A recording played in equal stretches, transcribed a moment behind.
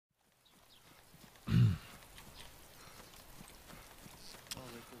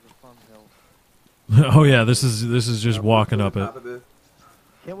downhill. Oh yeah, this is just walking up it.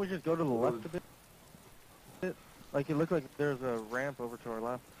 Can't we just go to the left a bit? Like it looked like there's a ramp over to our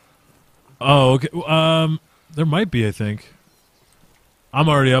left. Oh, okay. There might be, I think. I'm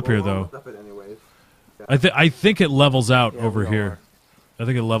already up here though. Up it anyways. I think it levels out Yeah, over we all here. are. I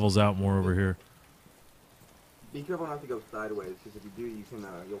think it levels out more over here. Be careful not to go sideways, because if you do, you can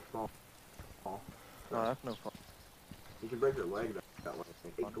you'll fall. Oh, that's no fun. You can break your leg that way.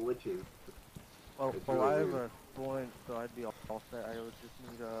 It glitches. Well, It's I really have weird. a full inch, so I'd be all set. I would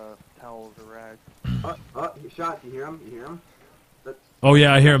just need towels or rags. He shot. You hear him? You hear him? Oh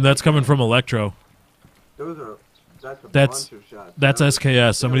yeah, I hear him. That's coming from ELEKTRO. Those are. That's a That's bunch of shots. that's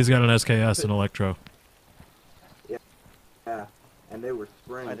SKS. Somebody's got an SKS in ELEKTRO. Yeah, and they were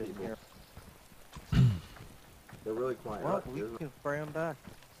spraying I didn't people. hear. They're really quiet. Well, Look, we there's can spray them back.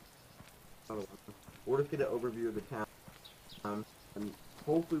 another one. We'll just get an overview of the town, and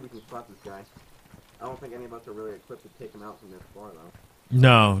hopefully we can spot this guy. I don't think any of us are really equipped to take him out from this far, though.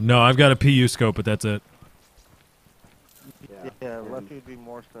 No, I've got a PU scope, but that's it. Yeah, and lefty would be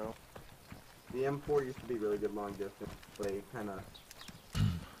more so. the M4 used to be really good long distance, but they kind of,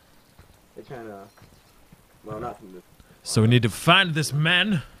 well, not from this. So we need to find this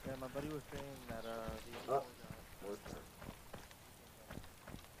man. Yeah, my buddy was saying that the Oh.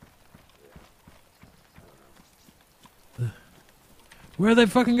 Where are they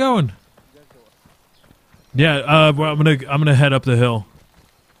fucking going? Yeah, well, I'm gonna head up the hill.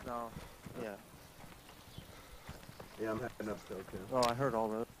 No, yeah. Yeah, I'm heading up still, too. Oh, I heard all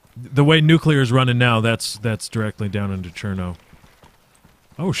that. The way nuclear's running now, that's directly down into Cherno.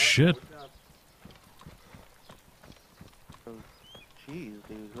 Oh shit! Jeez,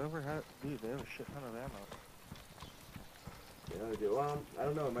 dude, whoever had, dude, they have a shit ton of ammo. Yeah, they do. Well, I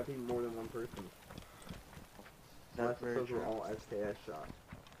don't know. It might be more than one person. That's very those true. were all SKS shots.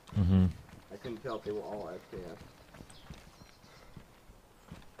 Mm-hmm. I couldn't tell if they were all SKS.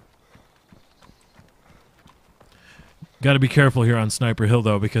 Got to be careful here on Sniper Hill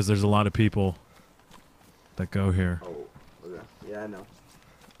though, because there's a lot of people that go here. Oh, okay. Yeah, I know.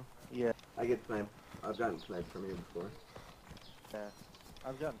 Yeah, I get sniped. I've gotten sniped from you before. yeah.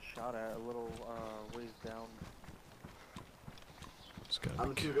 I've gotten shot at a little ways down. Just gotta I'm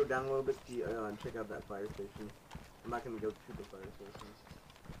be just gonna go down a little bit and check out that fire station. I'm not gonna go to the fire station.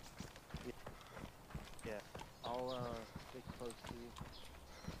 Yeah, I'll stay close to you.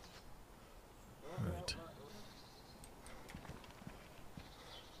 Right.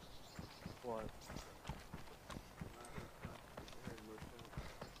 What?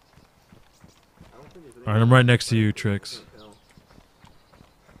 All right, I'm right next to you, Trix.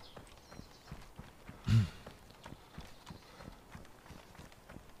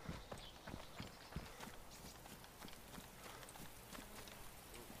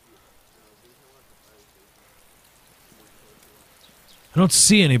 I don't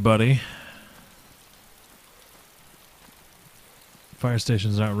see anybody. Fire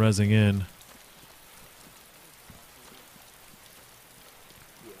station's not rezzing in.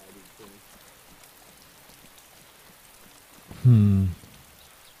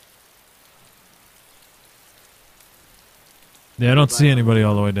 Yeah, I don't see anybody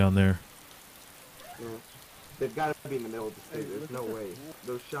all the way down there. Yeah. They've got to be in the middle of the state. There's no way.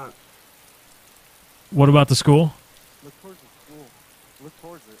 Those shots. What about the school? Look towards the school. Look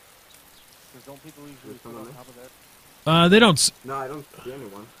towards it. Because don't people usually sit on top of that? They don't. No, I don't see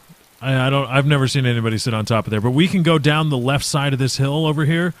anyone. I don't. I've never seen anybody sit on top of there. But we can go down the left side of this hill over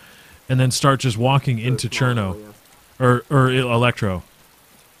here, and then start just walking into Cherno, or ELEKTRO.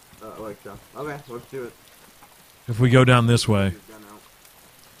 ELEKTRO. Okay, let's do it. If we go down this way.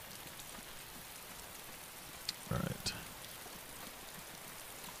 All right.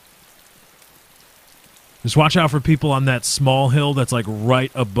 Just watch out for people on that small hill that's like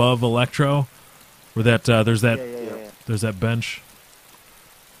right above ELEKTRO, where that there's that there's that bench.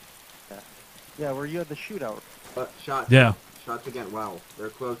 Yeah, where you had the shootout. Shots. Yeah. Shots again. Wow, they're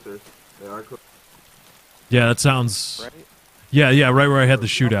closer. They are close. Yeah, that sounds. Right? Yeah, right where I had the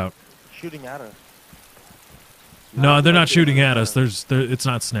shootout. Shooting at us. No, they're not shooting at us. It's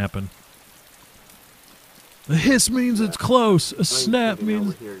not snapping. A hiss means it's close. A snap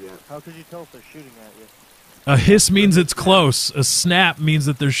means. How could you tell if they're shooting at you? A hiss means it's close. A snap means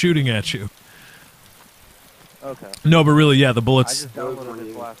that they're shooting at you. Okay. No, but really, yeah, the I bullets. just downloaded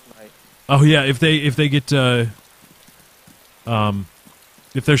this last night. Oh yeah, if they get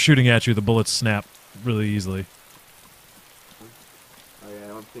if they're shooting at you, the bullets snap really easily. Oh yeah, I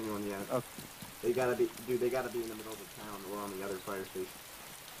don't see anyone yet. Okay. They gotta be, dude. They gotta be in the middle of the town or on the other fire station.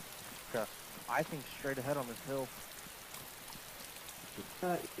 Okay. I think straight ahead on this hill.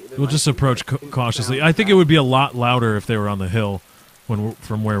 We'll just approach cautiously. I think it would be a lot louder if they were on the hill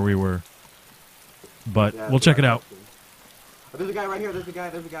from where we were. But Yeah, we'll check it out. Oh, there's a guy right here. There's a guy.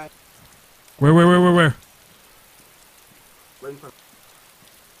 Where? Right in front.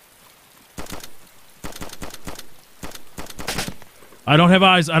 I don't have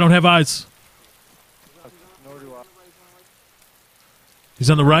eyes. Nor do I. He's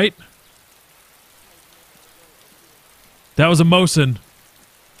on the right. That was a Mosin.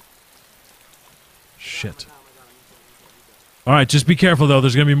 Shit. All right, just be careful though.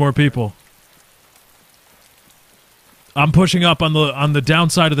 There's gonna be more people. I'm pushing up on the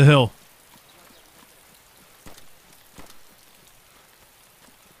downside of the hill.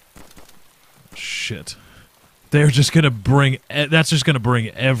 Shit. They're just gonna bring. That's just gonna bring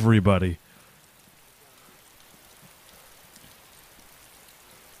everybody.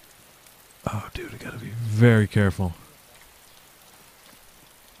 Oh, dude, I gotta be very careful.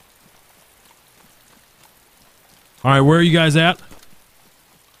 All right, where are you guys at?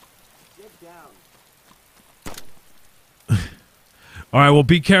 Get down. All right, well,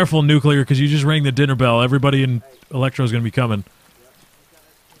 be careful, Nuclear, because you just rang the dinner bell. Everybody in Electro is going to be coming.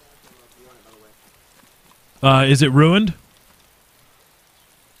 Is it ruined?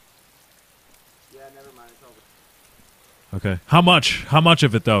 Yeah, never mind. It's over. Okay. How much? How much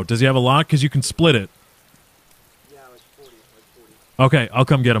of it, though? Does he have a lot? Because you can split it. Yeah, like 40. Okay, I'll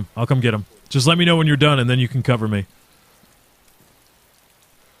come get him. Just let me know when you're done, and then you can cover me.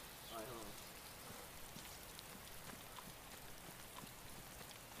 Alright, hold on.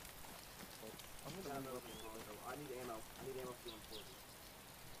 I need ammo. I need ammo for the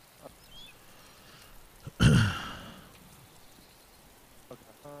M40.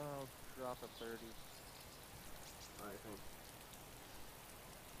 Okay. I'll drop a 30. Alright, thanks.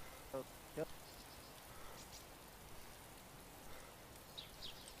 Oh, yep.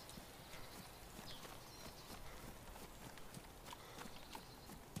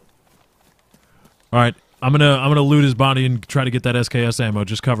 All right, I'm gonna loot his body and try to get that SKS ammo.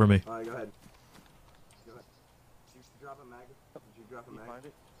 Just cover me. Alright, go ahead. Did you drop a mag? Find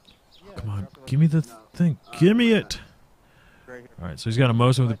it? Yeah, Come on, drop it give me the No. thing. Give me it. right here. All right, so he's got a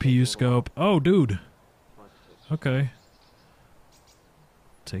Mosin with a PU scope. Oh, dude. Okay.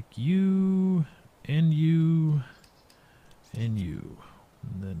 Take you, and you, and you,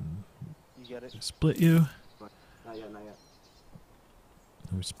 and then You get it? split you. Not yet.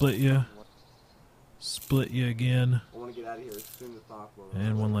 Then we split you. Split you again, I want to get out of here as soon as possible.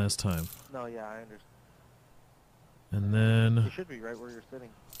 and one last time, No, yeah, I understand. and You then should be right where you're sitting.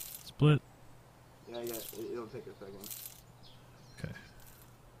 split. Yeah, it'll take a second. Okay.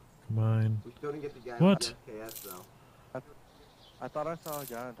 Combine. We still didn't get the guy What? with the SKS, though. I thought I saw a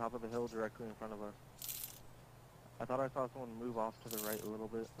guy on top of the hill directly in front of us. I thought I saw someone move off to the right a little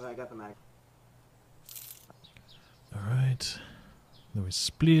bit. Alright, I got the mag. All right. Then we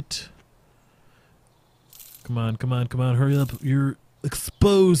split. Come on, hurry up. You're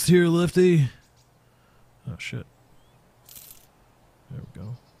exposed here, Lefty. Oh, shit. There we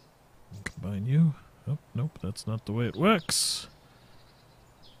go. Combine you. Oh, nope, that's not the way it works.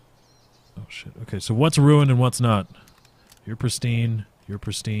 Oh, shit. Okay, so what's ruined and what's not? You're pristine. You're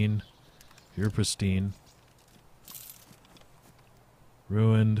pristine. You're pristine.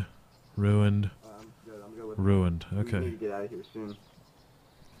 Ruined. Ruined. I'm good with Ruined. We Okay. need to get out of here soon.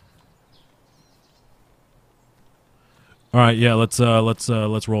 All right, yeah, let's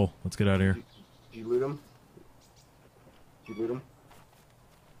roll. Let's get out of here. Did you loot him?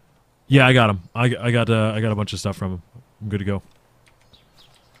 Yeah, I got him. I got a bunch of stuff from him. I'm good to go.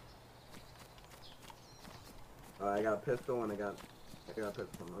 I got a pistol and I got a pistol.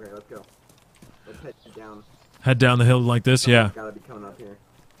 Okay, let's go. Let's head down. Head down the hill like this, yeah. Gotta be coming up here.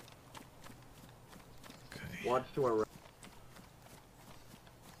 Okay. Watch to our right.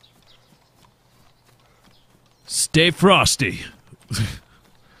 Stay frosty.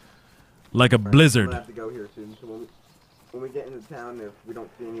 Like a I'm blizzard. gonna have to go here soon. So when we get into town, if we don't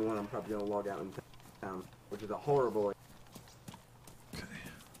see anyone, I'm probably gonna log out in town, which is a horrible. Okay.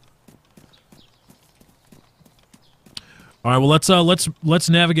 All right, well let's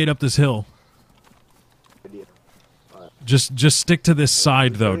navigate up this hill. idea. Just stick to this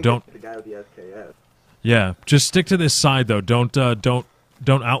side though. Don't. The guy with the SKS. Yeah, just stick to this side though. Don't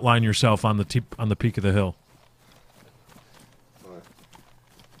outline yourself on the peak of the hill.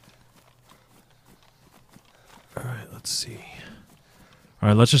 All right, let's see. All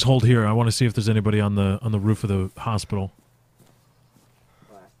right, let's just hold here. I want to see if there's anybody on the roof of the hospital.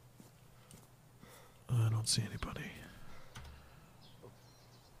 I don't see anybody.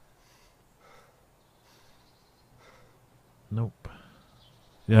 Nope.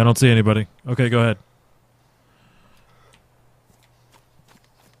 Yeah, I don't see anybody. Okay, go ahead.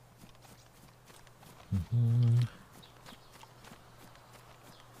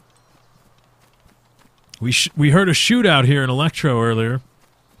 We heard a shootout here in ELEKTRO earlier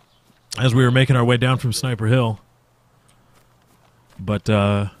as we were making our way down from Sniper Hill. But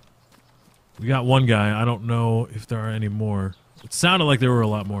we got one guy. I don't know if there are any more. It sounded like there were a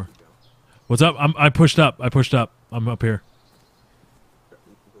lot more. What's up? I pushed up. I'm up here.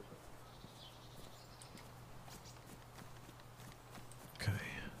 Okay.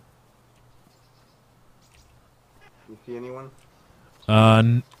 You see anyone?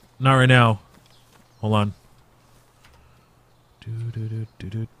 Not right now. Hold on. Do. What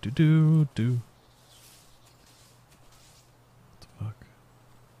the fuck?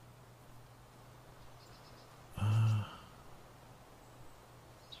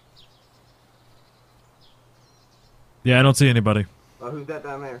 Yeah, I don't see anybody. Oh, who's that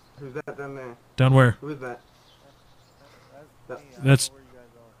down there? Down where? Who is that? That's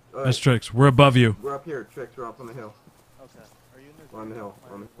Oh, that's Trix. We're above you. We're up here, Trix. We're up on the hill. Okay. Are you in this? We're on the hill.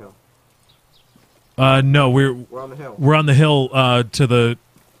 We're on the hill. No, we're We're on the hill. on the hill to the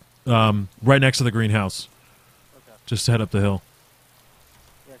right next to the greenhouse. Okay. Just head up the hill.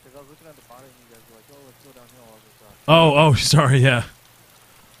 Yeah, because I was looking at the bottom and you guys were like, oh, let's go downhill. I was like, Oh, sorry, yeah.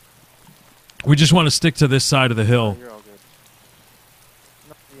 We just want to stick to this side of the hill. you're all good.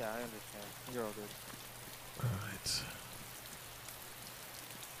 No, yeah, I understand. You're all good. Alright.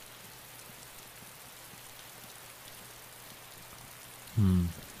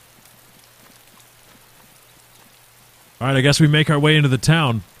 Alright, I guess we make our way into the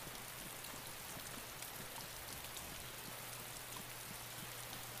town.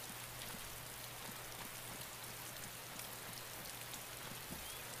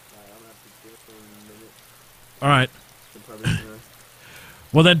 Alright.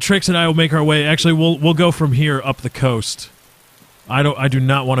 Well then Trix and I will make our way. Actually we'll go from here up the coast. I do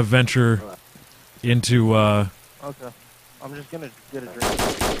not want to venture into Okay. I'm just gonna get a drink.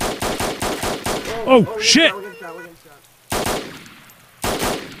 Oh shit! We're getting shot.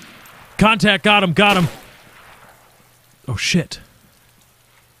 Contact, got him. Oh shit.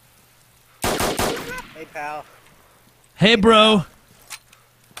 Hey, pal. Hey bro.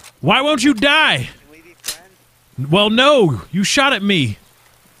 Why won't you die? Can we be friends? Well no, you shot at me.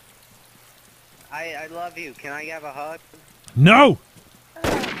 I love you. Can I have a hug? No!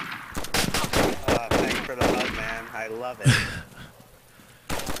 Thanks for the hug, man. I love it.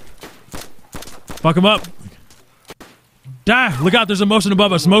 Fuck him up. Die! Look out, there's a motion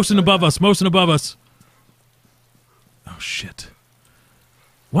above us. Motion above us. Oh shit.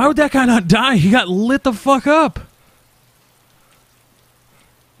 Why would that guy not die? He got lit the fuck up.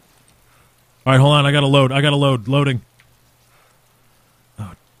 Alright, hold on. I gotta load. Loading.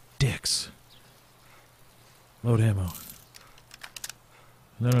 Oh, dicks. Load ammo.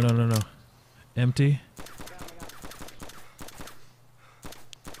 No. Empty.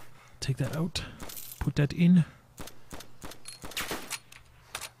 Take that out. Put that in.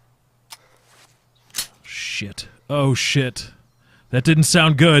 Shit. Oh, shit. That didn't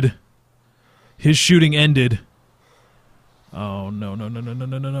sound good. His shooting ended. Oh, no.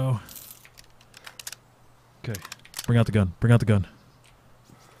 Okay. Bring out the gun.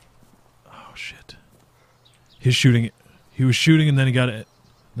 Oh, shit. His shooting... He was shooting and then he got it...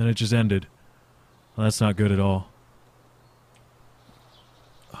 Then it just ended. Well, that's not good at all.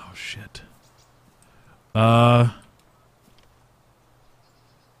 Oh, shit.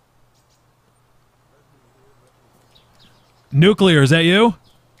 Nuclear, is that you?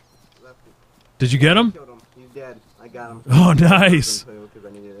 Did you get him? Killed him. He's dead. I got him. Oh, nice. Because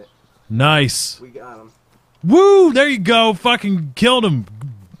I needed it. Nice. We got him. Woo! There you go. Fucking killed him.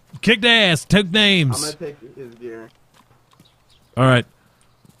 Kicked ass. Took I'm names. gonna take his gear. All right.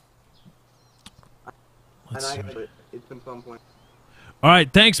 And I got it. It's been fun point. All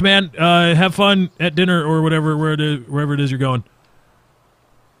right. Thanks, man. Have fun at dinner or whatever, wherever it is you're going.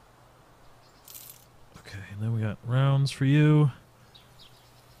 Okay, and then we got rounds for you.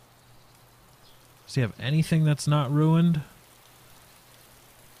 Does he have anything that's not ruined?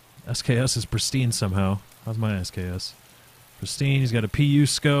 SKS is pristine somehow. How's my SKS? Pristine. He's got a PU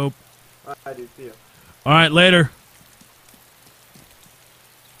scope. I do see you. All right, later.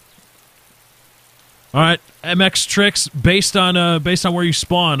 All right, MX Trix. Based on where you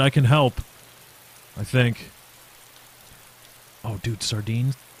spawn, I can help. I think. Oh, dude,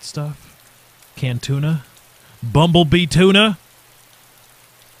 sardine stuff, canned tuna, bumblebee tuna.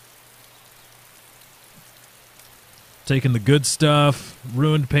 Taking the good stuff,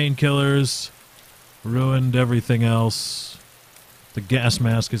 ruined painkillers, ruined everything else. The gas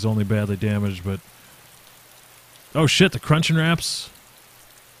mask is only badly damaged, but... Oh shit, the crunching wraps.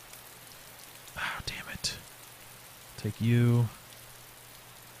 Oh, damn it. Take you.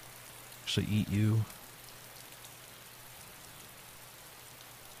 Actually eat you.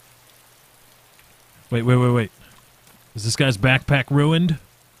 Wait. Is this guy's backpack ruined?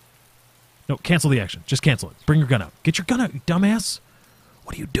 No, cancel the action. Just cancel it. Bring your gun out. Get your gun out, you dumbass.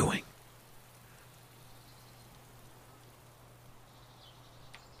 What are you doing?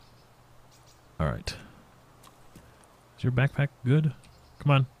 Alright. Is your backpack good?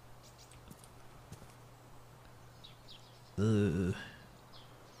 Come on.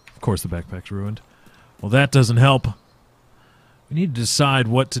 Of course the backpack's ruined. Well, that doesn't help. We need to decide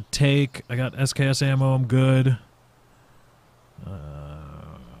what to take. I got SKS ammo. I'm good.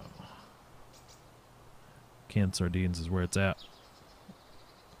 Canned sardines is where it's at.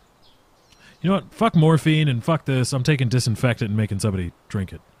 You know what? Fuck morphine and fuck this. I'm taking disinfectant and making somebody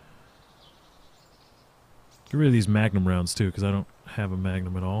drink it. Get rid of these Magnum rounds, too, because I don't have a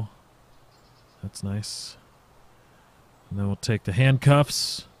Magnum at all. That's nice. And then we'll take the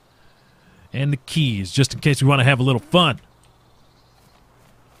handcuffs and the keys, just in case we want to have a little fun.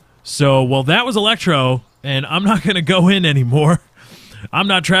 So, well, that was ELEKTRO, and I'm not going to go in anymore. I'm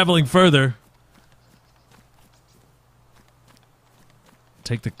not traveling further.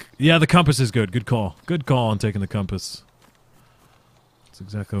 Take the... Yeah, the compass is good. Good call. Good call on taking the compass. That's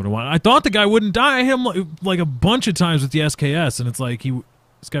exactly what I want. I thought the guy wouldn't die. I hit him like a bunch of times with the SKS, and it's like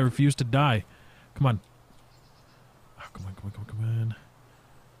this guy refused to die. Come on. Oh, come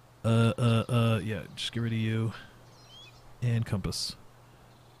on. Yeah, just get rid of you. And compass.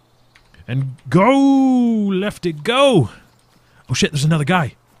 And go! Lefty, go! Oh shit, there's another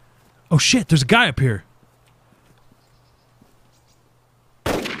guy. Oh shit, there's a guy up here.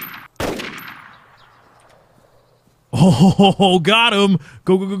 Oh, got him!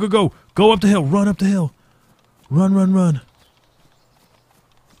 Go. Go up the hill. Run up the hill. Run. Run.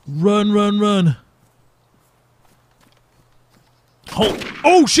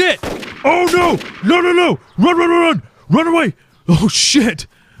 Oh shit! Oh no! No! Run away! Oh shit!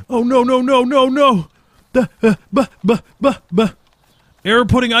 Oh no! Error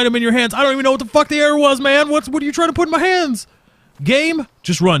putting item in your hands. I don't even know what the fuck the error was, man. What are you trying to put in my hands? Game?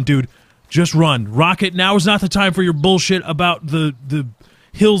 Just run, dude. Just run. Rocket, now is not the time for your bullshit about the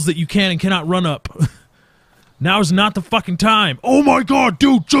hills that you can and cannot run up. Now is not the fucking time. Oh my god,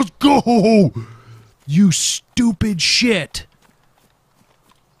 dude, just go! You stupid shit.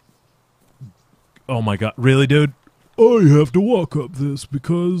 Oh my god, really, dude? I have to walk up this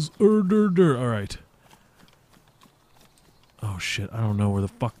because... Alright. Oh shit, I don't know where the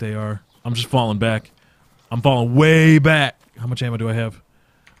fuck they are. I'm just falling back. I'm falling way back. How much ammo do I have?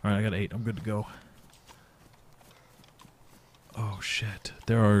 Alright, I got 8. I'm good to go. Oh shit.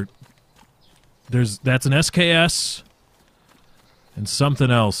 That's an SKS and something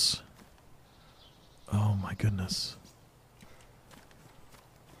else. Oh my goodness.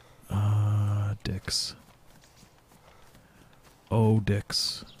 Dicks. Oh,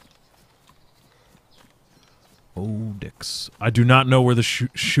 dicks. Oh, dicks. I do not know where the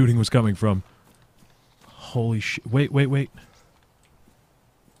shooting was coming from. Holy shit. Wait.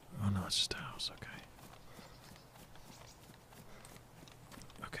 Oh no, it's just a house.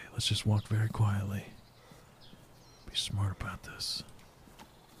 Okay, let's just walk very quietly. Be smart about this.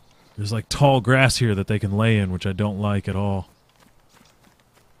 There's like tall grass here that they can lay in, which I don't like at all.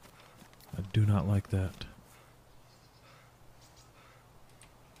 I do not like that.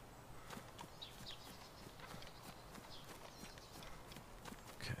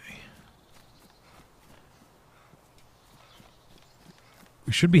 Okay.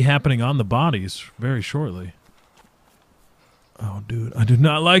 We should be happening on the bodies very shortly. Oh, dude, I do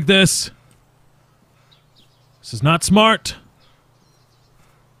not like this. This is not smart.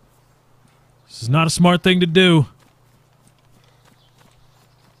 This is not a smart thing to do.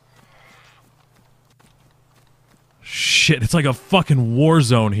 Shit, it's like a fucking war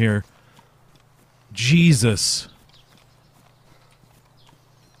zone here. Jesus.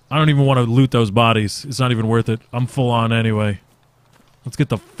 I don't even want to loot those bodies. It's not even worth it. I'm full on anyway. Let's get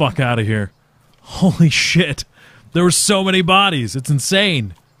the fuck out of here. Holy shit. There were so many bodies. It's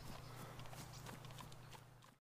insane.